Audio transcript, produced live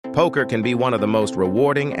Poker can be one of the most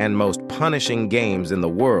rewarding and most punishing games in the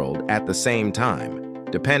world at the same time,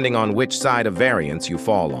 depending on which side of variance you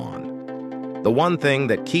fall on. The one thing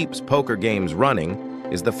that keeps poker games running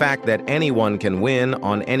is the fact that anyone can win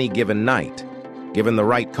on any given night, given the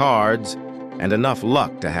right cards and enough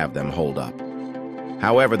luck to have them hold up.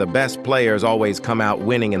 However, the best players always come out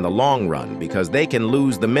winning in the long run because they can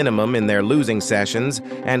lose the minimum in their losing sessions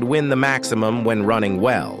and win the maximum when running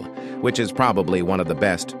well, which is probably one of the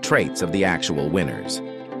best traits of the actual winners.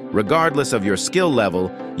 Regardless of your skill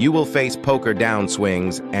level, you will face poker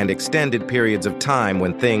downswings and extended periods of time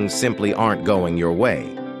when things simply aren't going your way.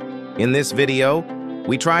 In this video,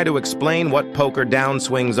 we try to explain what poker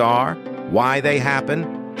downswings are, why they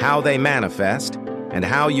happen, how they manifest, and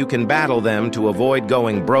how you can battle them to avoid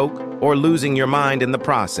going broke or losing your mind in the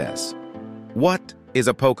process. What is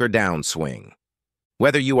a poker downswing?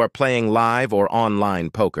 Whether you are playing live or online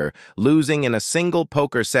poker, losing in a single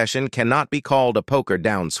poker session cannot be called a poker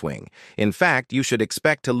downswing. In fact, you should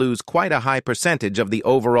expect to lose quite a high percentage of the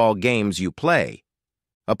overall games you play.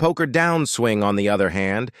 A poker downswing, on the other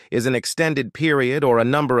hand, is an extended period or a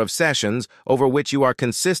number of sessions over which you are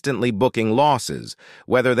consistently booking losses,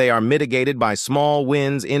 whether they are mitigated by small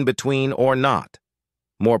wins in between or not.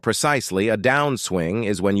 More precisely, a downswing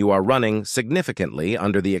is when you are running significantly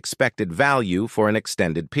under the expected value for an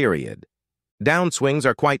extended period. Downswings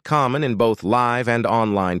are quite common in both live and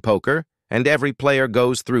online poker, and every player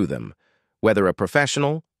goes through them, whether a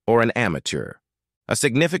professional or an amateur. A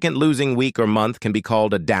significant losing week or month can be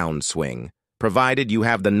called a downswing, provided you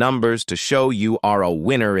have the numbers to show you are a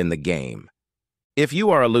winner in the game. If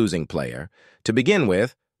you are a losing player, to begin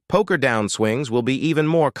with, poker downswings will be even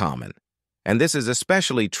more common. And this is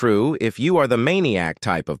especially true if you are the maniac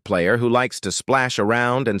type of player who likes to splash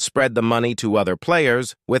around and spread the money to other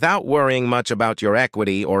players without worrying much about your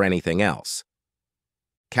equity or anything else.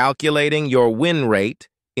 Calculating your win rate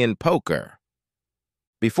in poker.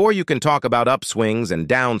 Before you can talk about upswings and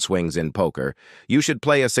downswings in poker, you should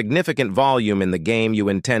play a significant volume in the game you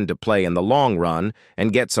intend to play in the long run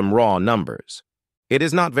and get some raw numbers. It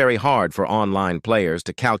is not very hard for online players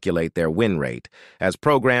to calculate their win rate, as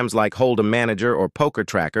programs like Hold'em Manager or Poker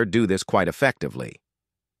Tracker do this quite effectively.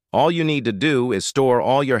 All you need to do is store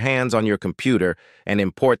all your hands on your computer and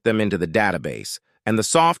import them into the database, and the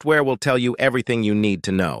software will tell you everything you need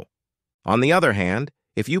to know. On the other hand,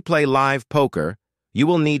 if you play live poker, you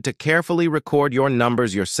will need to carefully record your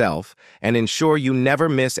numbers yourself and ensure you never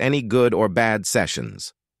miss any good or bad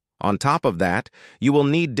sessions. On top of that, you will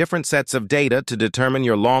need different sets of data to determine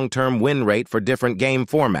your long-term win rate for different game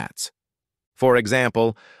formats. For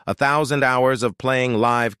example, 1,000 hours of playing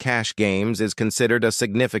live cash games is considered a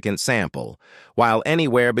significant sample, while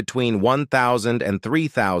anywhere between 1,000 and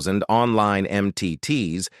 3,000 online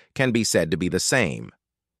MTTs can be said to be the same.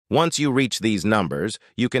 Once you reach these numbers,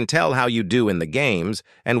 you can tell how you do in the games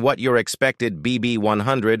and what your expected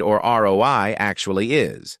BB100 or ROI actually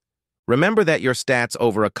is. Remember that your stats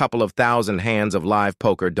over a couple of thousand hands of live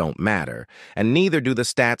poker don't matter, and neither do the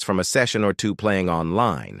stats from a session or two playing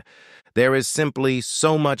online. There is simply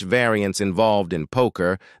so much variance involved in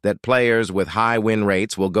poker that players with high win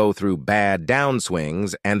rates will go through bad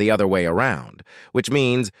downswings and the other way around, which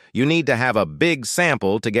means you need to have a big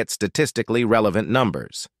sample to get statistically relevant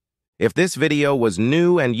numbers. If this video was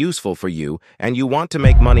new and useful for you and you want to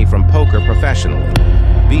make money from poker professionally,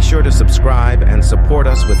 be sure to subscribe and support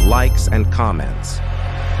us with likes and comments.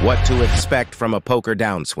 What to expect from a poker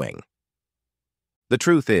downswing? The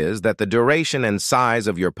truth is that the duration and size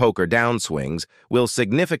of your poker downswings will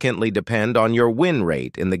significantly depend on your win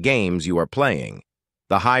rate in the games you are playing.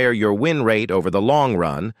 The higher your win rate over the long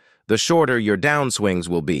run, the shorter your downswings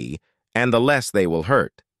will be, and the less they will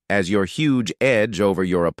hurt, as your huge edge over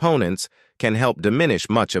your opponents can help diminish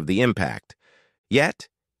much of the impact. Yet,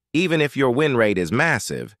 even if your win rate is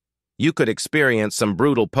massive, you could experience some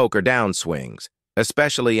brutal poker downswings,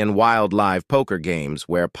 especially in wild live poker games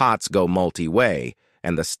where pots go multi-way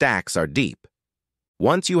and the stacks are deep.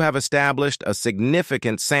 Once you have established a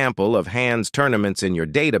significant sample of hands tournaments in your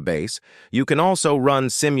database, you can also run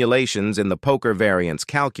simulations in the poker variance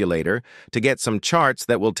calculator to get some charts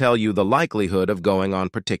that will tell you the likelihood of going on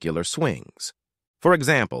particular swings. For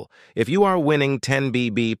example, if you are winning 10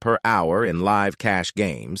 BB per hour in live cash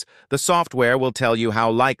games, the software will tell you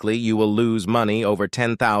how likely you will lose money over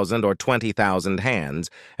 10,000 or 20,000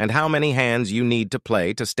 hands and how many hands you need to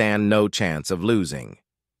play to stand no chance of losing.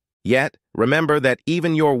 Yet, remember that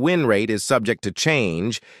even your win rate is subject to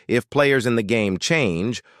change if players in the game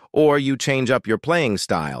change or you change up your playing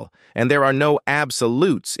style, and there are no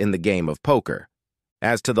absolutes in the game of poker.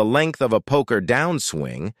 As to the length of a poker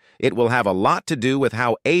downswing, it will have a lot to do with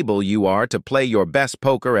how able you are to play your best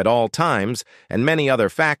poker at all times and many other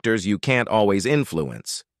factors you can't always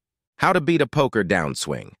influence. How to beat a poker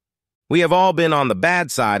downswing. We have all been on the bad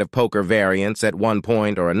side of poker variance at one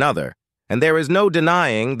point or another, and there is no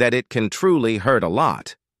denying that it can truly hurt a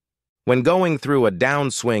lot. When going through a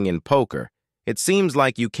downswing in poker, it seems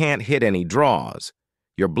like you can't hit any draws.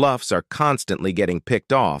 Your bluffs are constantly getting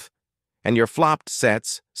picked off, and your flopped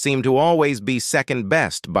sets seem to always be second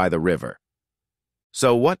best by the river.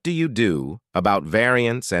 So what do you do about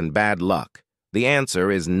variance and bad luck? The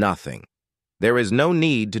answer is nothing. There is no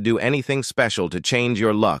need to do anything special to change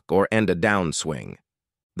your luck or end a downswing.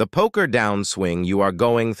 The poker downswing you are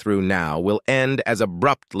going through now will end as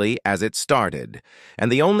abruptly as it started,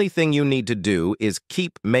 and the only thing you need to do is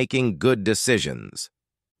keep making good decisions.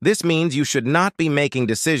 This means you should not be making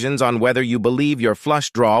decisions on whether you believe your flush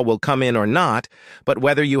draw will come in or not, but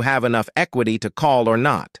whether you have enough equity to call or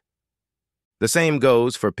not. The same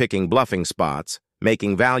goes for picking bluffing spots,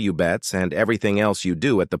 making value bets, and everything else you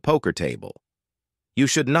do at the poker table. You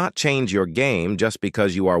should not change your game just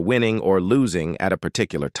because you are winning or losing at a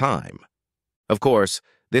particular time. Of course,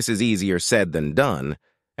 this is easier said than done,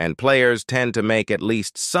 and players tend to make at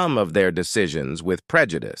least some of their decisions with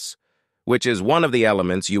prejudice, which is one of the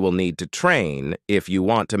elements you will need to train if you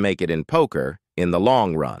want to make it in poker in the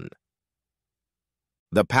long run.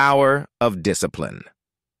 The power of discipline.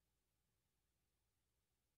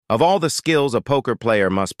 Of all the skills a poker player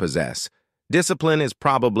must possess, discipline is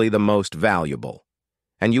probably the most valuable,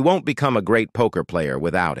 and you won't become a great poker player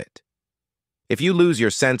without it. If you lose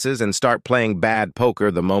your senses and start playing bad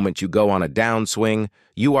poker the moment you go on a downswing,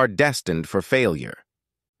 you are destined for failure.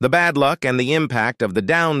 The bad luck and the impact of the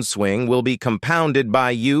downswing will be compounded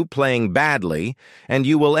by you playing badly, and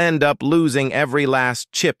you will end up losing every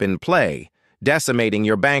last chip in play, decimating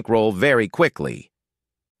your bankroll very quickly.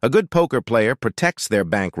 A good poker player protects their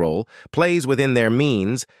bankroll, plays within their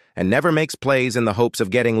means, and never makes plays in the hopes of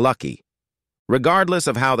getting lucky. Regardless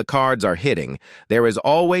of how the cards are hitting, there is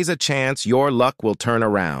always a chance your luck will turn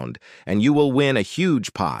around, and you will win a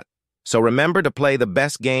huge pot. So remember to play the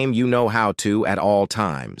best game you know how to at all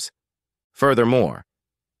times. Furthermore,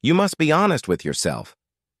 you must be honest with yourself,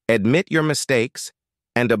 admit your mistakes,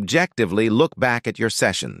 and objectively look back at your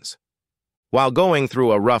sessions. While going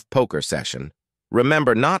through a rough poker session,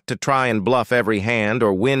 remember not to try and bluff every hand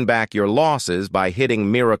or win back your losses by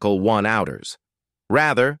hitting miracle one-outers.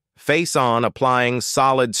 Rather, face on applying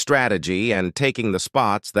solid strategy and taking the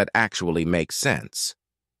spots that actually make sense.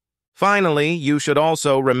 Finally, you should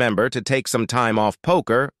also remember to take some time off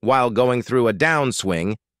poker while going through a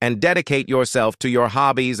downswing and dedicate yourself to your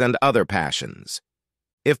hobbies and other passions.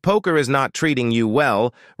 If poker is not treating you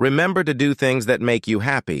well, remember to do things that make you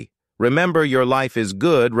happy. Remember your life is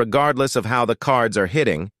good regardless of how the cards are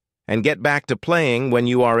hitting, and get back to playing when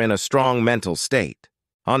you are in a strong mental state.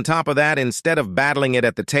 On top of that, instead of battling it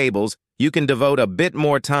at the tables, you can devote a bit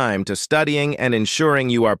more time to studying and ensuring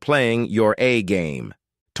you are playing your A game.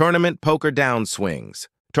 Tournament poker downswings.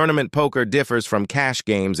 Tournament poker differs from cash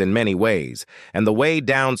games in many ways, and the way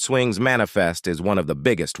downswings manifest is one of the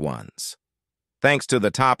biggest ones. Thanks to the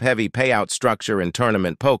top-heavy payout structure in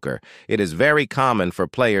tournament poker, it is very common for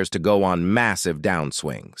players to go on massive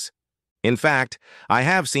downswings. In fact, I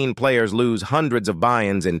have seen players lose hundreds of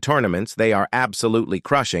buy-ins in tournaments they are absolutely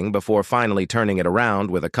crushing before finally turning it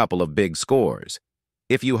around with a couple of big scores.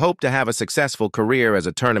 If you hope to have a successful career as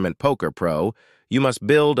a tournament poker pro, you must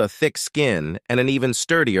build a thick skin and an even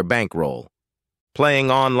sturdier bankroll.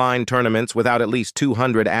 Playing online tournaments without at least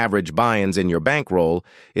 200 average buy-ins in your bankroll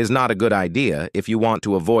is not a good idea if you want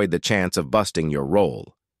to avoid the chance of busting your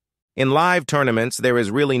roll. In live tournaments, there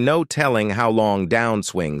is really no telling how long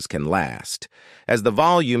downswings can last, as the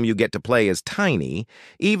volume you get to play is tiny,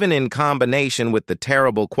 even in combination with the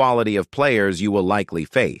terrible quality of players you will likely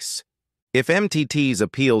face. If MTTs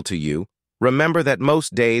appeal to you, remember that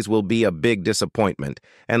most days will be a big disappointment,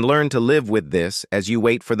 and learn to live with this as you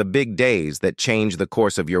wait for the big days that change the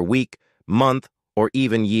course of your week, month, or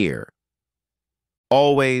even year.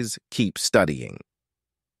 Always keep studying.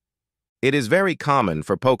 It is very common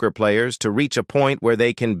for poker players to reach a point where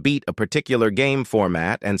they can beat a particular game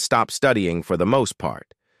format and stop studying for the most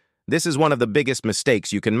part. This is one of the biggest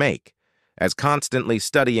mistakes you can make, as constantly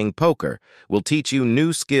studying poker will teach you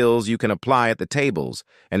new skills you can apply at the tables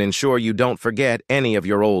and ensure you don't forget any of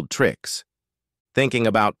your old tricks. Thinking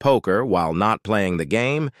about poker while not playing the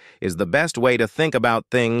game is the best way to think about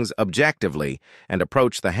things objectively and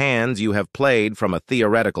approach the hands you have played from a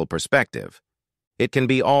theoretical perspective. It can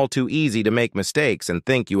be all too easy to make mistakes and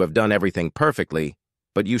think you have done everything perfectly,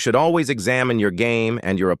 but you should always examine your game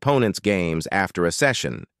and your opponent's games after a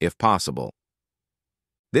session, if possible.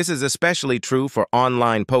 This is especially true for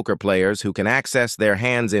online poker players who can access their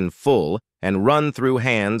hands in full and run through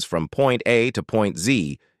hands from point A to point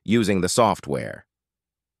Z using the software.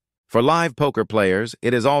 For live poker players,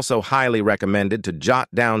 it is also highly recommended to jot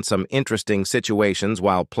down some interesting situations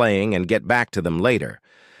while playing and get back to them later.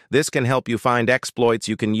 This can help you find exploits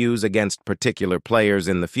you can use against particular players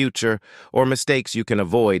in the future or mistakes you can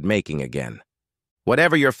avoid making again.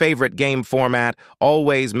 Whatever your favorite game format,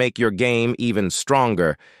 always make your game even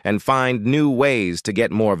stronger and find new ways to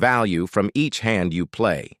get more value from each hand you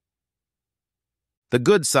play. The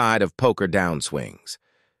good side of poker downswings.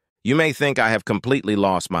 You may think I have completely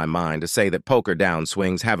lost my mind to say that poker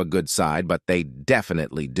downswings have a good side, but they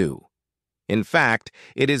definitely do. In fact,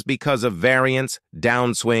 it is because of variance,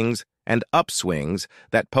 downswings, and upswings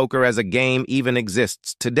that poker as a game even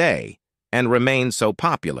exists today and remains so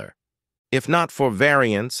popular. If not for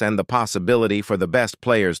variance and the possibility for the best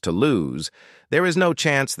players to lose, there is no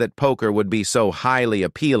chance that poker would be so highly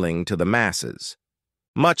appealing to the masses.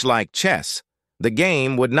 Much like chess, the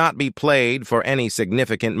game would not be played for any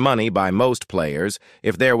significant money by most players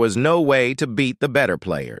if there was no way to beat the better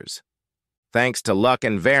players. Thanks to luck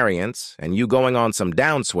and variance, and you going on some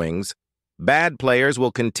downswings, bad players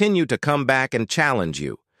will continue to come back and challenge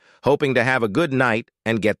you, hoping to have a good night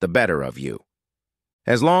and get the better of you.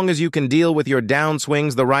 As long as you can deal with your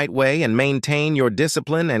downswings the right way and maintain your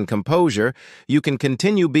discipline and composure, you can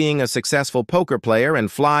continue being a successful poker player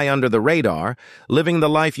and fly under the radar, living the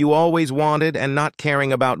life you always wanted and not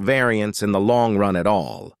caring about variance in the long run at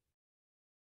all.